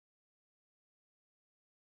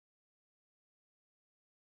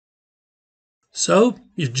So,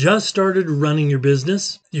 you've just started running your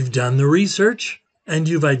business, you've done the research, and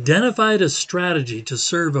you've identified a strategy to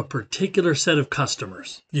serve a particular set of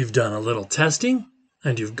customers. You've done a little testing,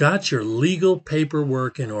 and you've got your legal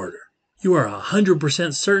paperwork in order. You are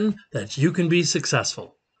 100% certain that you can be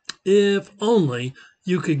successful. If only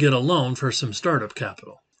you could get a loan for some startup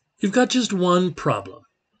capital. You've got just one problem.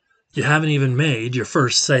 You haven't even made your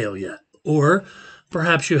first sale yet, or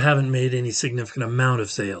perhaps you haven't made any significant amount of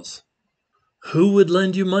sales. Who would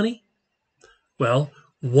lend you money? Well,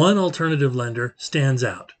 one alternative lender stands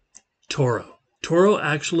out, Torro. Torro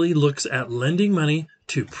actually looks at lending money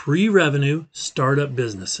to pre-revenue startup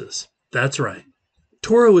businesses. That's right.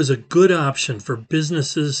 Torro is a good option for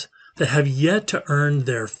businesses that have yet to earn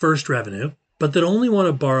their first revenue, but that only want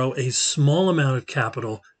to borrow a small amount of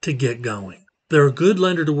capital to get going. They're a good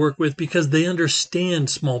lender to work with because they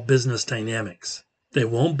understand small business dynamics. They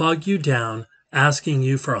won't bog you down asking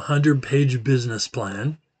you for a 100-page business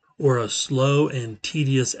plan or a slow and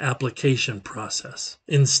tedious application process.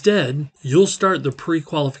 Instead, you'll start the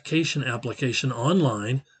pre-qualification application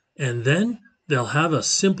online, and then they'll have a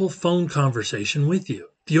simple phone conversation with you.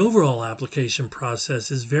 The overall application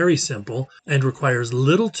process is very simple and requires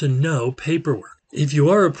little to no paperwork. If you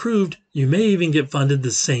are approved, you may even get funded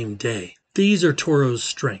the same day. These are Torro's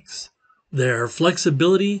strengths: their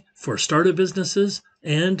flexibility for startup businesses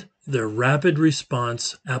and their rapid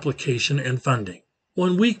response application and funding.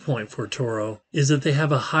 One weak point for Torro is that they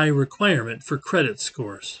have a high requirement for credit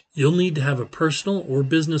scores. You'll need to have a personal or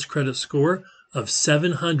business credit score of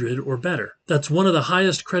 700 or better. That's one of the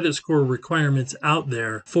highest credit score requirements out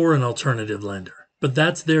there for an alternative lender. But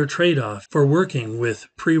that's their trade-off for working with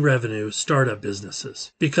pre-revenue startup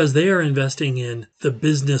businesses, because they are investing in the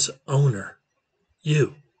business owner,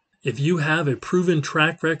 you. If you have a proven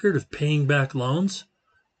track record of paying back loans,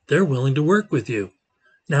 they're willing to work with you.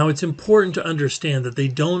 Now, it's important to understand that they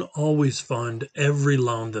don't always fund every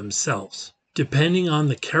loan themselves. Depending on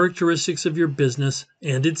the characteristics of your business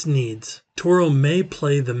and its needs, Torro may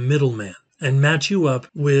play the middleman and match you up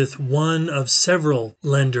with one of several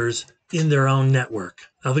lenders in their own network.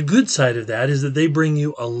 Now, the good side of that is that they bring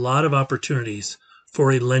you a lot of opportunities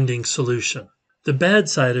for a lending solution. The bad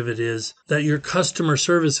side of it is that your customer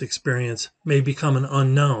service experience may become an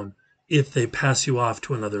unknown if they pass you off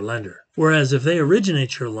to another lender. Whereas if they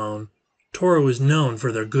originate your loan, Torro is known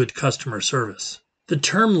for their good customer service. The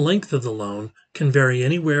term length of the loan can vary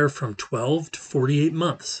anywhere from 12 to 48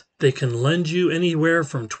 months. They can lend you anywhere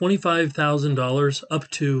from $25,000 up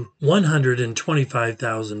to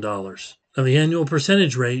 $125,000. Now, the annual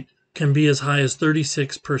percentage rate can be as high as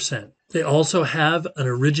 36%. They also have an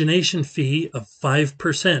origination fee of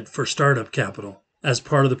 5% for startup capital. As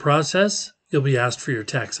part of the process, you'll be asked for your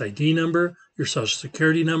tax ID number, your social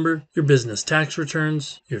security number, your business tax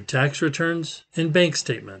returns, your tax returns, and bank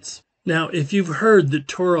statements. Now, if you've heard that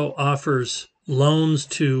Torro offers loans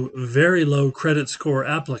to very low credit score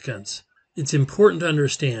applicants, it's important to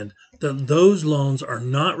understand that those loans are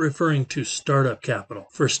not referring to startup capital.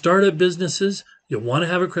 For startup businesses, you'll want to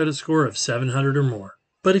have a credit score of 700 or more.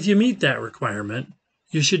 But if you meet that requirement,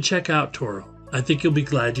 you should check out Torro. I think you'll be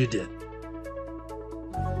glad you did.